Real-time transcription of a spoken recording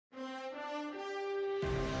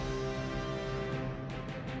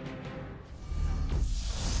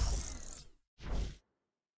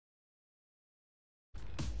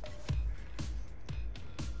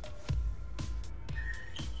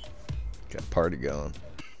party going.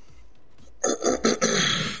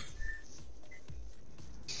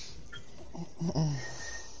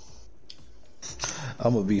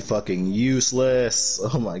 I'm gonna be fucking useless.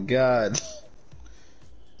 Oh my god.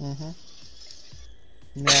 Nah,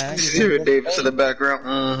 Hear Davis in the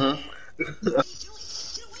background.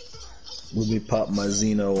 Let me pop my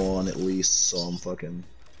Xeno on at least, so I'm fucking.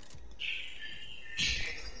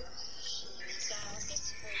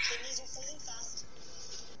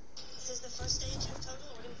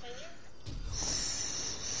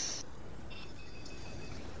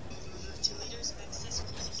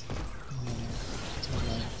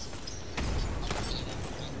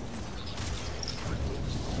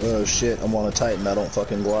 Oh shit, I'm on a Titan, I don't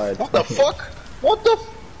fucking glide. What the fuck?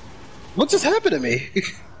 What just happened to me?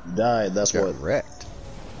 Died, that's Got what. wrecked.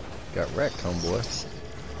 Got wrecked, homeboy.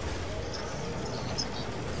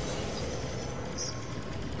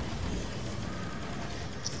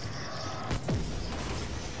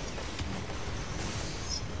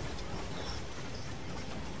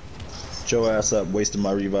 Joe ass up, wasting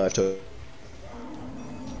my revive to.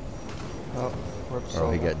 Oh,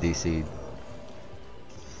 he got DC'd.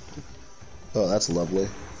 Oh, that's lovely.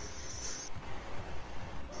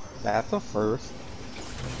 That's a first.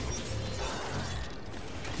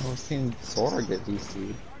 I've seen Sora get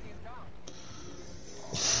DC'd.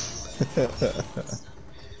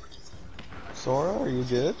 Sora, are you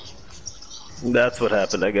good? That's what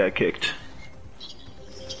happened. I got kicked.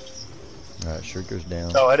 Alright, Shrieker's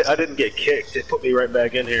down. Oh, I didn't get kicked. It put me right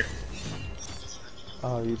back in here.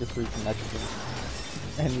 Oh, you just reconnected.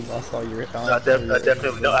 And you lost all your I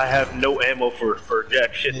definitely no. I have no ammo for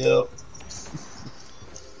jack shit though.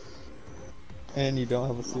 And you don't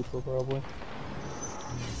have a super probably.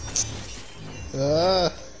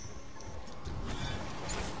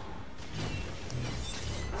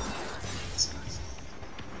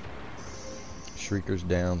 Shrieker's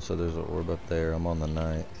down, so there's an orb up there. I'm on the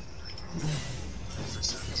night.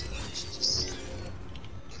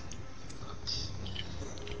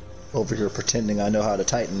 Over here pretending I know how to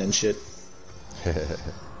Titan and shit.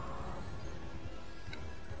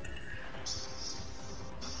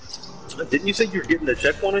 Didn't you say you were getting the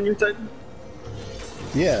checkpoint on your Titan?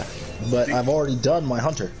 Yeah, but I've already done my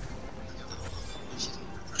hunter.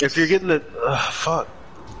 If you're getting the fuck.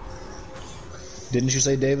 Didn't you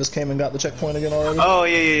say Davis came and got the checkpoint again already? Oh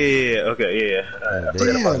yeah. Okay, yeah.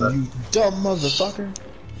 Damn, you dumb motherfucker.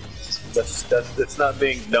 That's not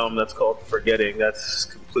being dumb. That's called forgetting. That's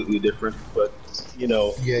completely different. But you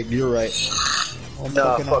know. Yeah, you're right.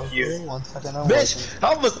 Nah, fuck you. Bitch,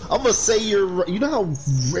 I'm gonna say you're right. You know how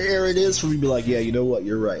rare it is for me to be like, yeah, you know what,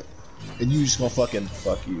 you're right. And you just gonna fucking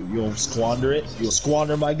fuck you. You'll squander it? You'll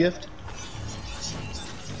squander my gift?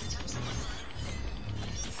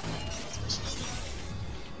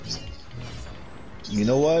 You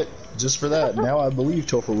know what? Just for that, now I believe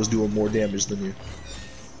Topher was doing more damage than you.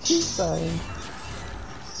 He's dying.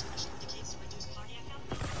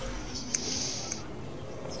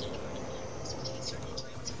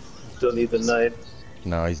 Still need the knife.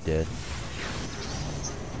 No, he's dead.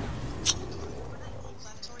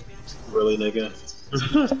 Really, nigga?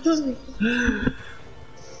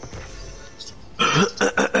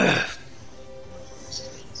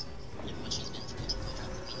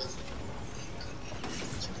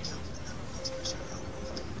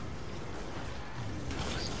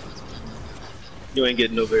 You ain't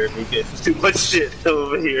getting no verification. There's too much shit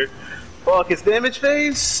over here. Fuck, it's damage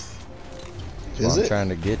phase? Is it? I'm trying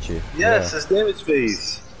to get you. Yes, it's damage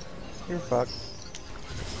phase. You're fucked.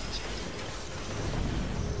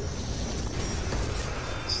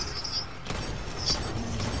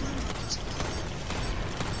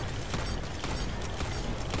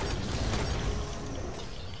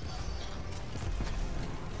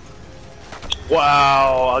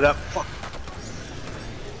 Wow, I got fucked.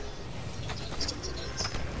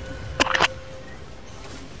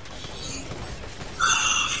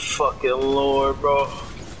 Fucking lord, bro.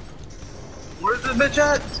 Where's this bitch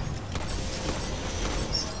at?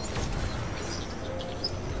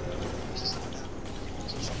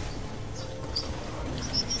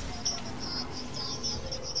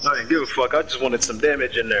 I didn't give a fuck. I just wanted some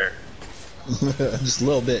damage in there. Just a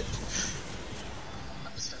little bit.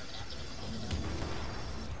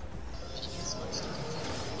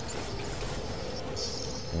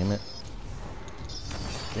 Damn it.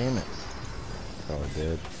 Damn it. Probably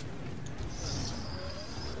dead.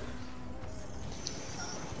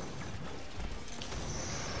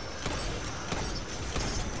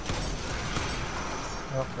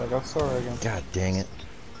 Oh, I got Sora again. God dang it.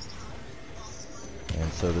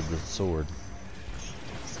 And so did the sword.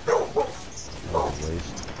 That was a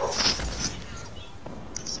waste.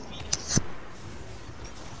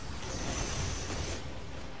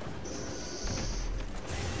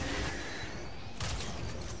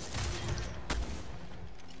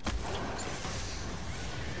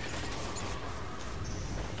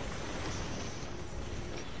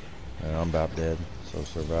 I'm about dead, so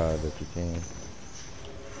survive if you can.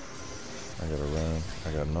 I gotta run.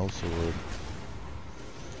 I got no sword.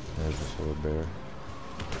 There's a sword bear.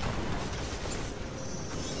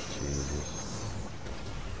 Jesus.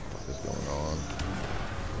 What is going on?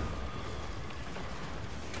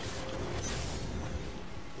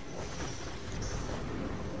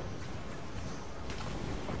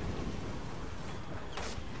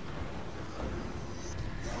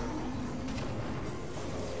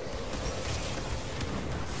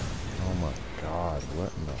 Oh my god,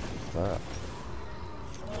 what in the fuck?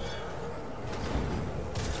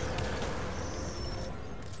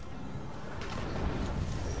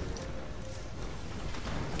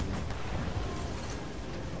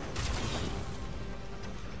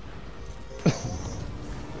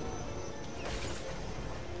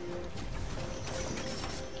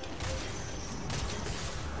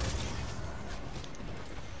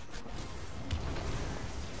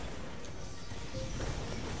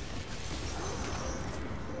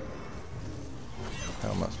 How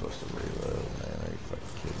am I supposed to reload, man? Are you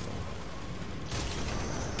fucking kidding me?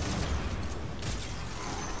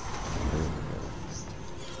 There we go.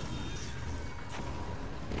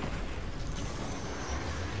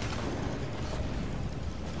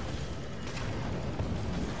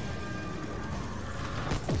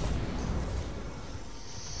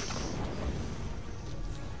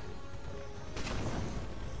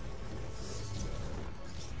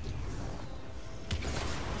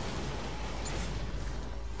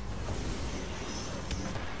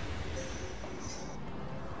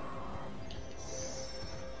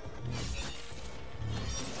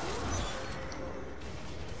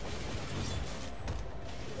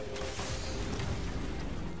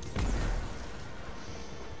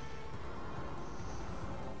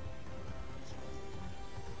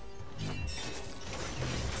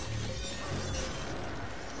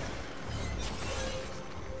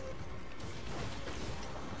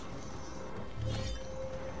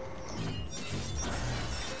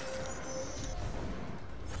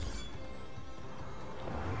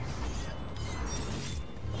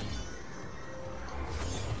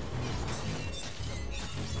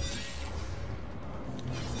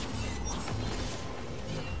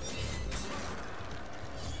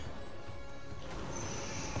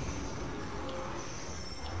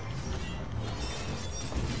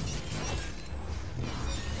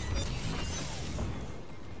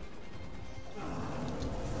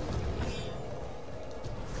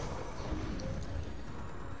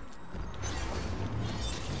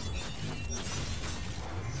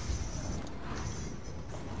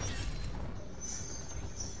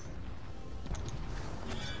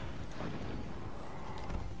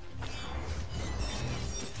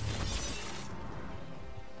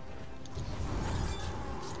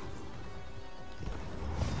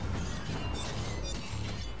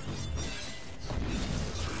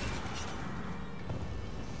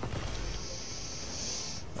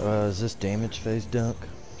 Is this damage phase dunk?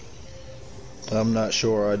 I'm not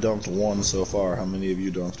sure. I dunked one so far. How many of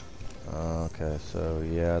you dunked? Okay, so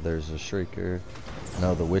yeah, there's a shrieker.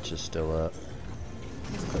 No, the witch is still up.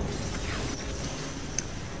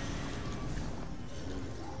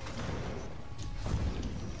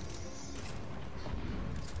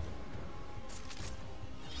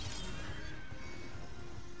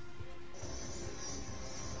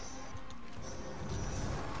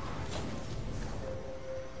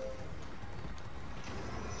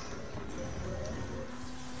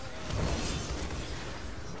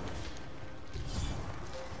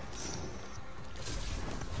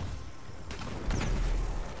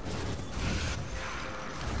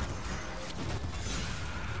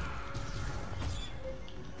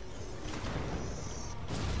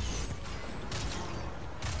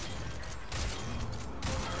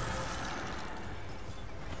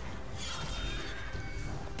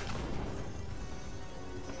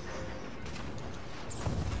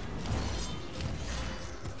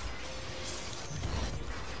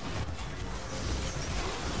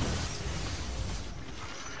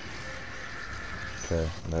 Okay,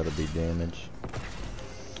 that'll be damage.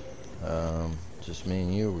 Just me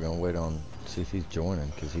and you, we're gonna wait on, see if he's joining,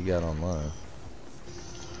 because he got online.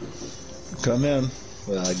 Come in.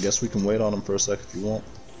 Well, I guess we can wait on him for a sec if you want.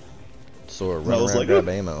 So run around, like, grab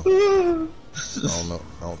ammo. I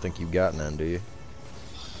don't think you got none, do you?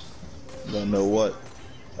 Don't know what.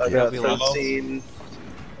 I got we lost. 13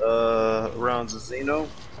 rounds of Xeno.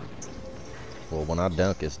 Well, when I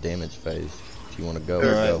dunk, it's damage phase. If you want to go,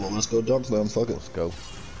 Alright, go. well, let's go dunk them. Fuck it. Let's go.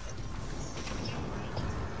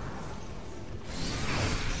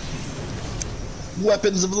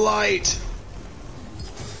 Weapons of light!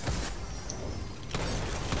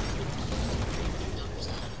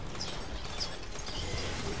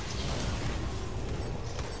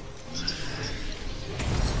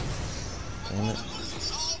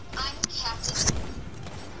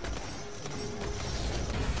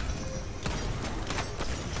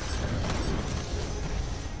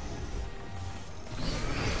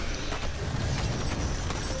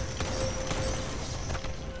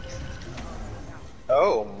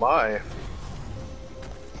 my.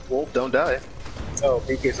 Wolf, don't die. Oh,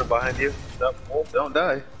 PK's I'm behind you. No, Wolf, don't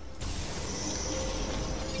die.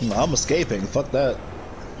 I'm escaping. Fuck that.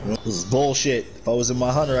 This is bullshit. If I was in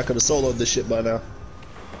my hunter, I could have soloed this shit by now.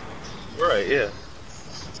 Right, yeah.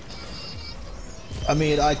 I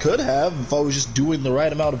mean, I could have if I was just doing the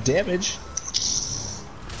right amount of damage.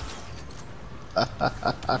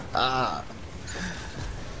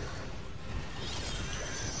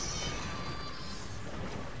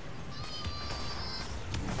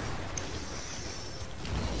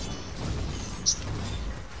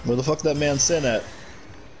 Where the fuck that man Sin at?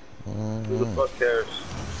 Who the fuck cares?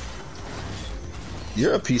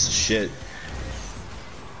 You're a piece of shit.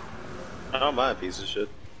 I don't mind a piece of shit.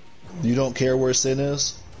 You don't care where Sin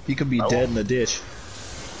is? He could be dead in a ditch.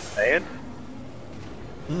 And?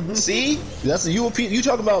 See? That's you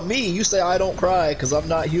talking about me. You say I don't cry because I'm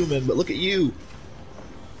not human, but look at you.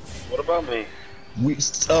 What about me?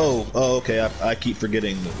 Okay. I keep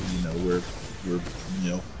forgetting that we're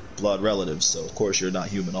blood relatives, so of course you're not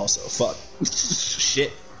human also. Fuck.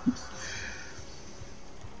 Shit.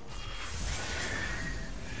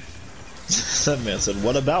 That man said,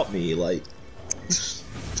 what about me? Like,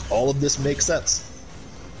 all of this makes sense.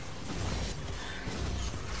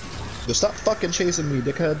 Yo, stop fucking chasing me,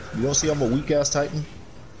 dickhead. You don't see I'm a weak ass titan?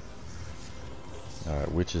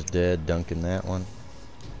 Alright, Witch is dead, dunking that one.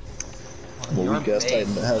 I'm a weak ass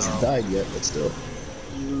titan that hasn't died yet, but still.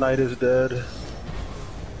 Knight is dead.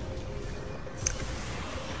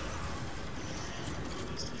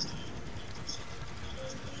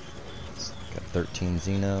 Got 13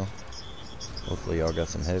 Xeno. Hopefully y'all got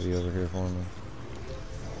some heavy over here for me.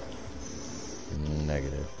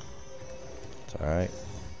 Negative. It's alright.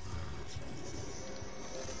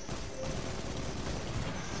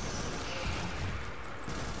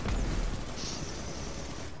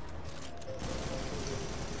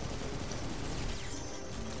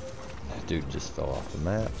 That dude just fell off the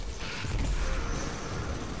map.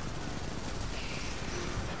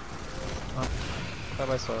 Thought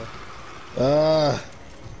I saw.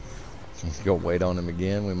 Let's go wait on him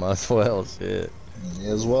again. We might as well. Shit.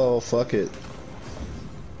 As well. Fuck it.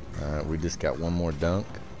 Alright, we just got one more dunk.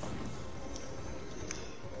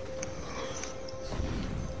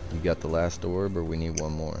 You got the last orb, or we need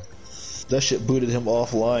one more? That shit booted him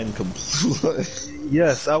offline completely.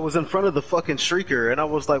 Yes, I was in front of the fucking Shrieker, and I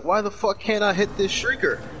was like, why the fuck can't I hit this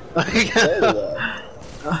Shrieker? I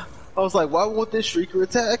was like, why won't this Shrieker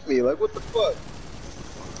attack me? Like, what the fuck?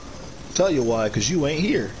 Tell you why, cause you ain't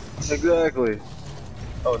here. Exactly.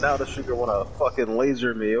 Oh, now the Shrieker wanna fucking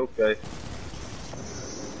laser me, okay.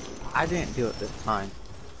 I didn't do it this time.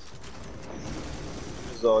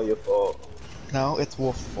 This is all your fault. No, it's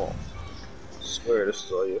Wolf's fault. I swear this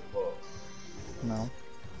is all your fault. No.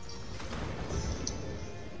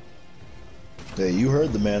 Hey, you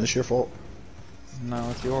heard the man, it's your fault. No,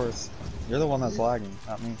 it's yours. You're the one that's lagging,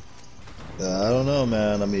 not me. I don't know,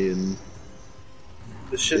 man. I mean,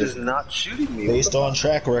 This shit is not shooting me. based on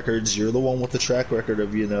track records, you're the one with the track record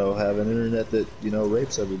of, having internet that,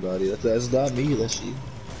 rapes everybody. That's not me, that's you.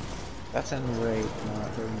 That's in rape, not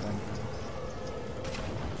hurting them.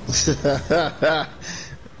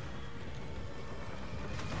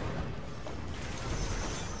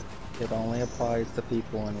 It only applies to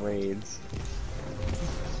people in raids.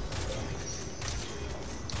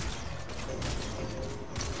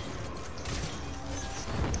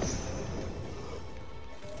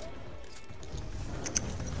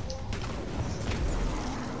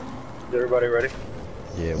 Is everybody ready?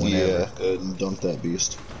 Yeah, whenever. Yeah, go ahead and dunk that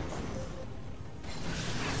beast.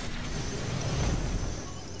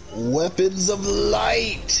 Weapons of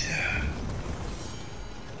light!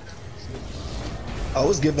 I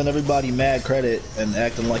was giving everybody mad credit and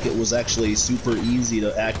acting like it was actually super easy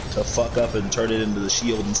to fuck up and turn it into the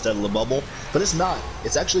shield instead of the bubble, but it's not.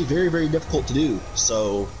 It's actually very, very difficult to do,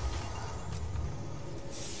 so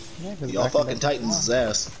Yeah, cause y'all back in fucking Titans his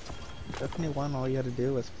ass. Destiny 1, all you had to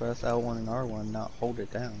do was press L1 and R1, not hold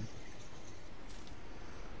it down.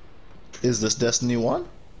 Is this Destiny 1?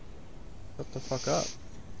 Shut the fuck up.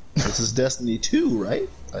 This is Destiny 2, right?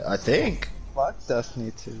 I think. Fuck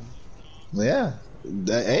Destiny 2. Yeah.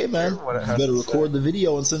 Hey, man, What it you has better to record the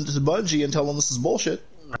video and send it to Bungie and tell them this is bullshit.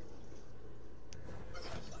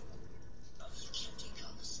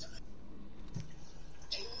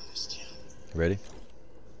 Ready?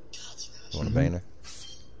 You want a banner?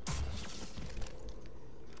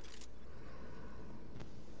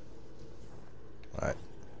 Alright.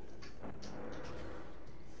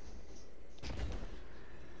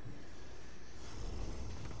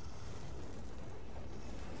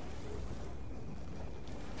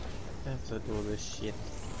 Let's do this shit.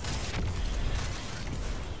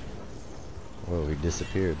 Whoa, he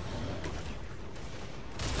disappeared.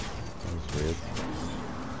 That was weird.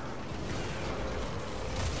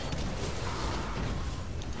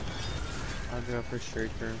 I'll go for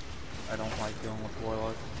Shrieker. I don't like dealing with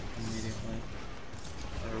Warlock immediately.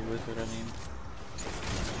 Or Wizard, I mean.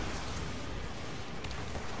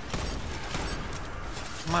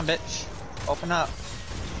 Come on, bitch. Open up.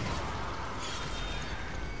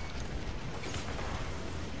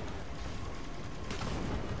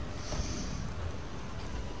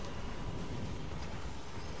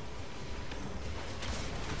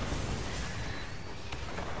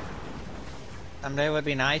 Someday would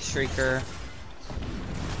be nice, Shrieker.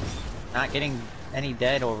 Not getting any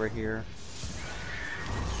dead over here.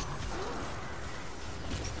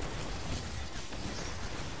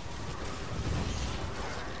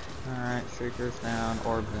 Alright, Shrieker's down,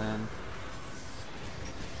 Orb's in.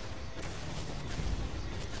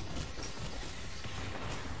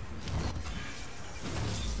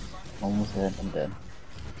 Almost dead, I'm dead.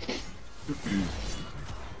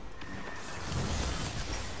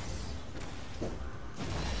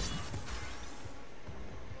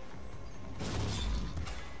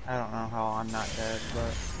 I don't know how I'm not dead,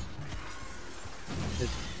 but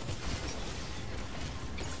it's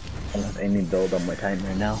I don't have any build on my Titan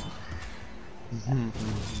right now.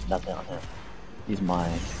 Nothing on him. He's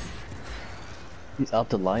mine. He's out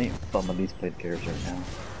to light, but I'm a least played character right now.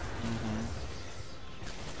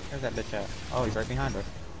 Where's that bitch at? Oh, he's right behind her.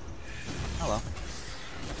 Hello.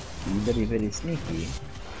 You very, very sneaky.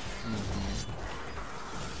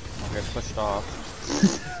 I'll get pushed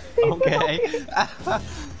off. Okay.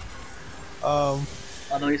 Oh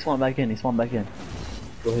no, he spawned back in, he spawned back in.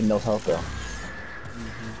 Go ahead and no health though.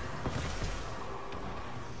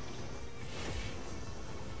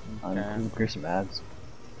 I'm gonna clear some ads.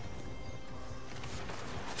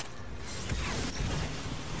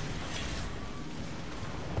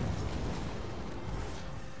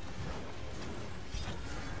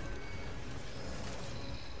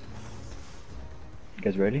 You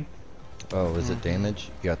guys ready? Oh, is it damage?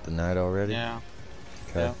 You got the knight already? Yeah.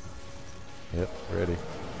 Okay. Yeah. Yep, ready.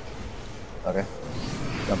 Okay.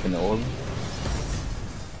 Jump in the orb.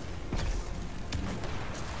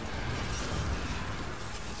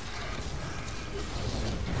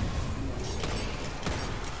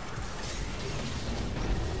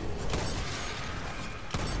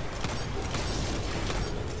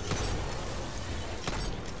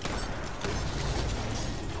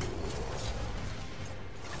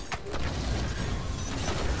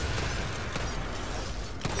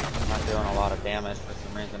 I'm not doing a lot of damage for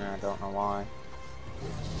some reason and I don't know why.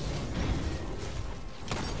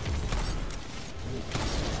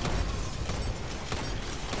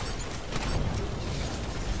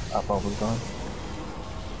 Up over gone.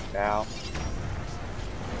 Out.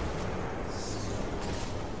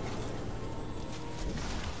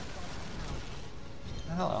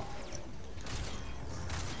 Hello.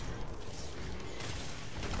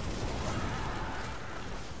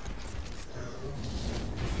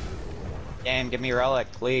 Dan, give me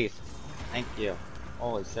relic, please. Thank you.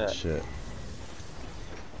 Holy shit. Shit.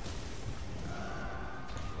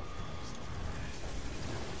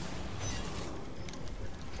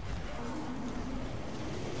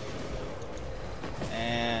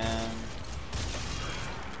 And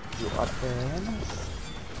you up in.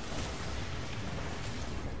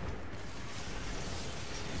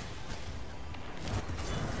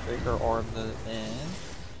 Bigger orb is in.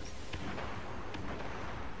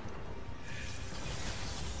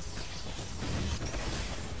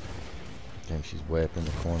 Damn, she's way up in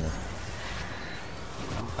the corner.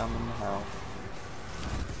 I'm coming to help.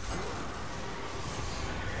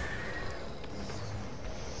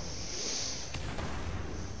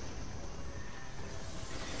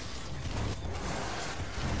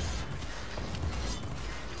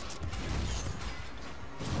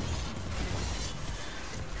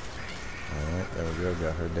 Alright, there we go.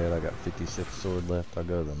 Got her dead. I got 56 sword left. I'll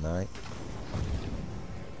go to the knight.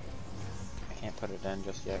 I can't put it in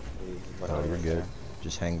just yet. Oh, you're good.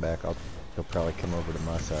 Just hang back. He'll probably come over to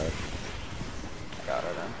my side. I got it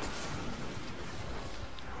in.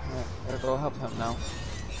 Alright, gotta go help him now.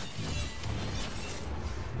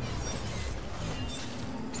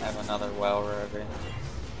 I have another well ready.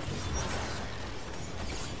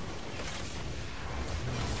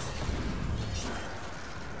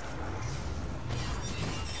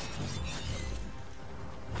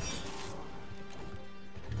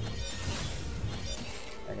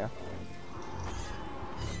 There you go.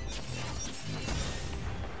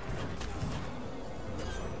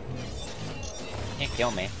 Can't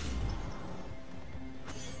kill me.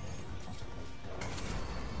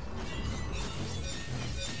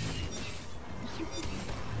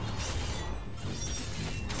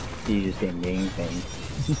 You just getting gang banged.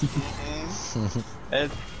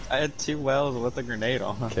 I had 2 wells with a grenade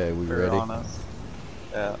on. Okay, we or ready? on us.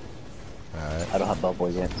 Yeah. Alright. I don't have bubble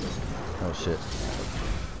yet. Oh shit.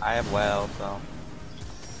 I have wells, so.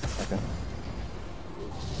 Okay.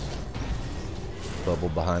 Bubble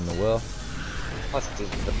behind the well. Plus,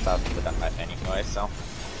 this is the south of the gun anyway, so.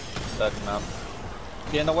 Doesn't matter.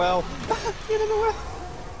 Get in the well! Get in the well!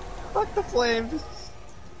 Fuck the flames!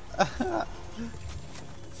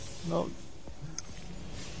 No.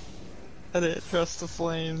 I didn't trust the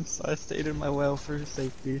flames. I stayed in my well for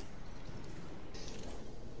safety.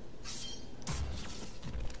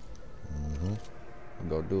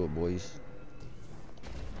 Go do it, boys.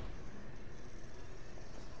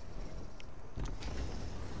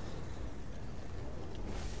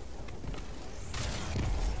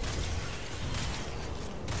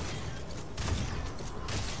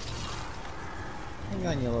 Hang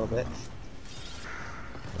on you a little bit.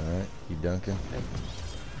 Alright, you dunking?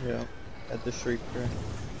 Yeah. At the shrieker.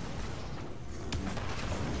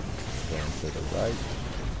 Going to the right.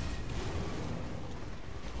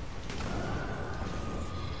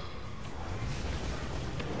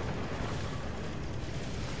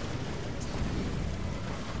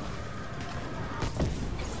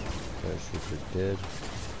 Okay, Shrieker's dead.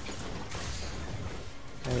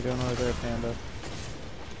 How you doing over there, Panda?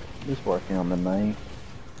 Just working on the night.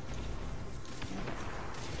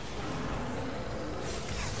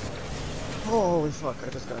 Holy fuck, I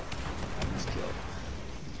just killed.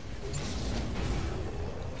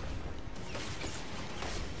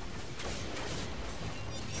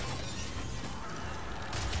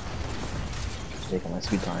 Taking my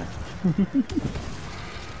sweet time. Let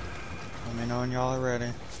me know when y'all are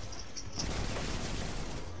ready.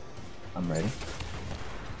 I'm ready.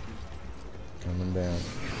 Coming down.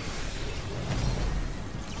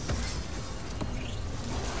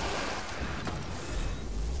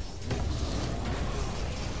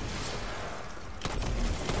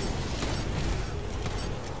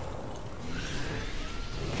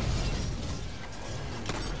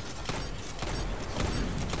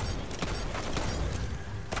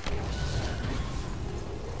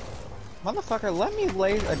 Motherfucker, let me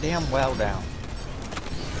lay a damn well down.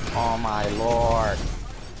 Oh my lord.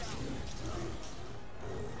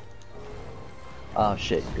 Oh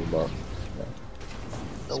shit, good luck.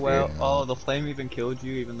 The well, oh, the flame even killed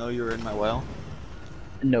you even though you were in my well?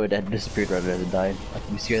 No, it had disappeared right as it died.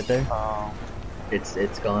 You see it there? Oh. It's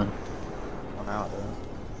gone. Well, now it is.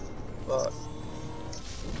 But,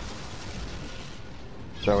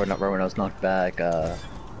 So right when I was knocked back, the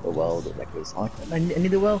well, like was knocked. I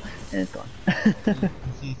need the well, and it's gone.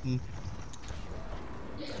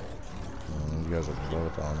 You guys are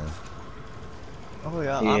both on him. oh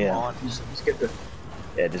yeah, Yeah, I'm on. just get the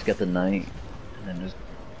just get the night, and then just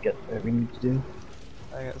get whatever you need to do.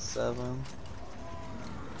 I got 7.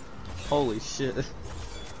 Holy shit.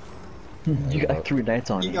 You got 3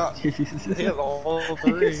 nights on He it. got, he has all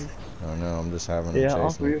 3. Oh no, I'm just having Yeah, him all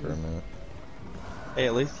chase three me of for a them. minute. Hey,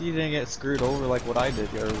 at least you didn't get screwed over like what I did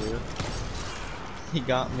earlier. He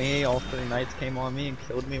got me, all 3 knights came on me and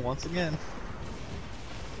killed me once again.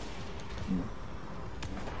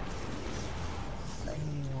 Damn.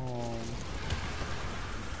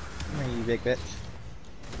 Come here, you big bitch.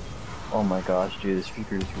 Oh my gosh, dude, this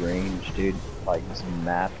speaker's range, dude, like just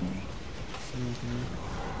mapped me.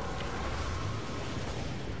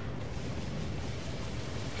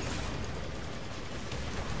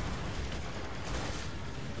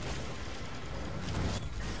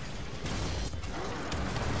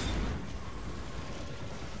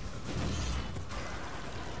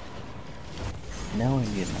 Now I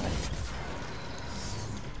need a knife.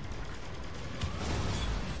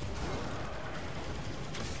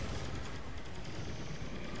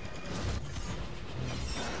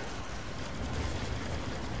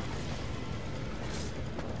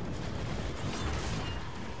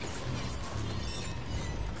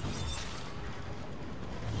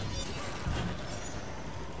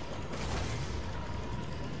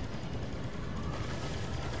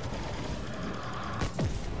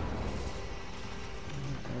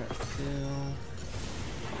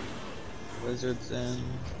 Wizards in.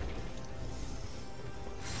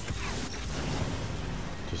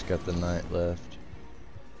 Just got the knight left.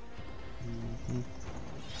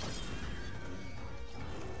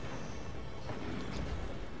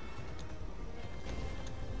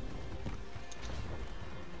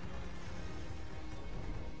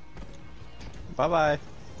 Bye bye.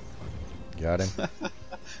 Got him.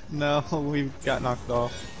 No, we got knocked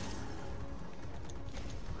off.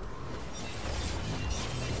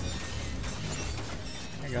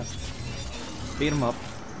 There you go. Beat him up.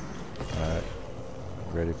 Alright.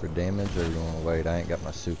 Ready for damage or you wanna wait? I ain't got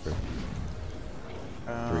my super.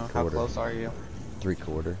 How 3/4. close are you?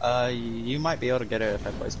 3/4. You might be able to get it if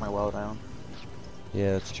I place my well down.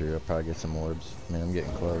 Yeah, that's true. I'll probably get some orbs. I mean, I'm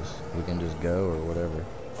getting close. We can just go or whatever.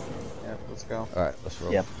 Yeah, let's go. Alright, let's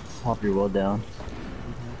roll. Yep. Pop your will down.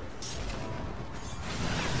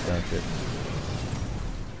 Dunk it.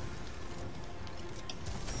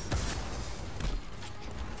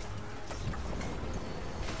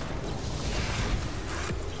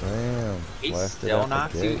 Damn. He blasted still out the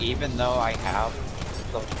knocks you gate. even though I have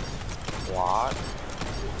the block.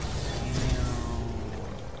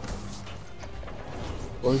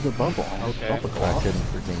 Where's the bubble? Okay. Bubble I clock. couldn't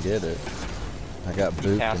freaking get it. I got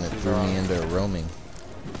booped and cast it his threw me rock. into a roaming.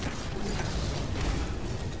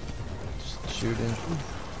 Just shooting.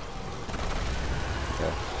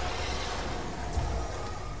 Okay.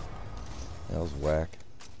 That was whack.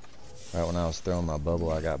 Right when I was throwing my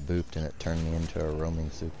bubble, I got booped and it turned me into a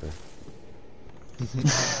roaming super.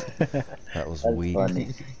 That was That's weak.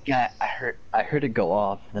 funny. Yeah, I heard it go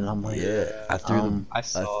off, and I'm like, Yeah, I threw I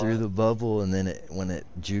saw the bubble, and then when it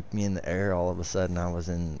juked me in the air, all of a sudden I was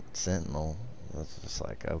in Sentinel. I was just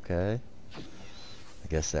like, okay, I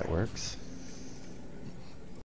guess that works.